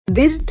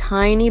This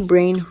tiny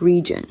brain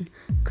region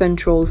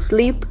controls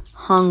sleep,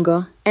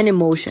 hunger, and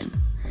emotion,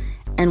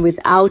 and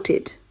without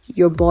it,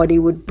 your body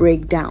would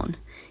break down.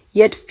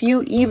 Yet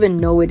few even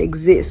know it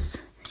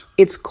exists.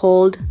 It's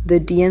called the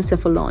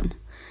diencephalon,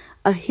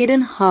 a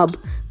hidden hub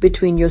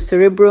between your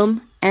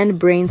cerebrum and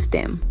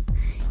brainstem.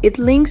 It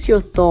links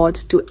your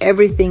thoughts to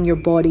everything your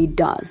body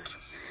does.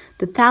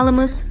 The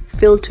thalamus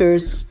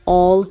filters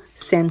all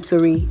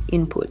sensory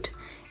input,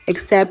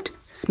 except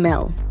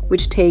smell,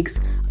 which takes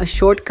a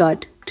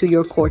shortcut to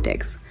your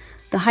cortex.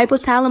 The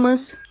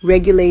hypothalamus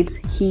regulates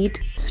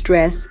heat,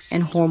 stress,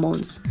 and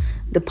hormones.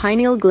 The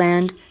pineal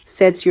gland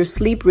sets your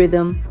sleep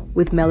rhythm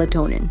with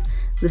melatonin.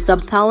 The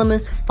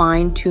subthalamus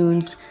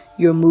fine-tunes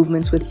your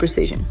movements with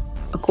precision.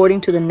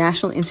 According to the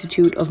National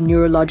Institute of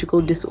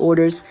Neurological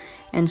Disorders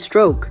and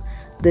Stroke,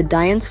 the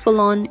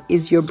diencephalon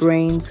is your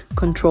brain's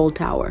control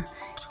tower,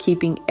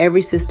 keeping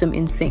every system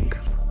in sync.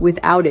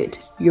 Without it,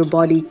 your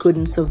body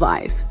couldn't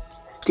survive.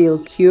 Still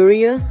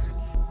curious?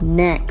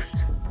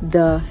 Next,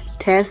 the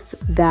test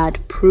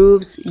that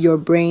proves your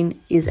brain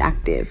is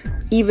active,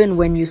 even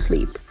when you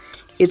sleep.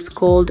 It's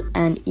called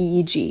an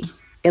EEG,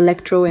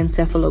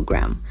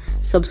 electroencephalogram.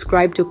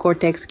 Subscribe to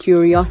Cortex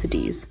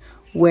Curiosities,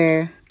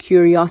 where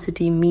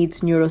curiosity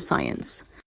meets neuroscience.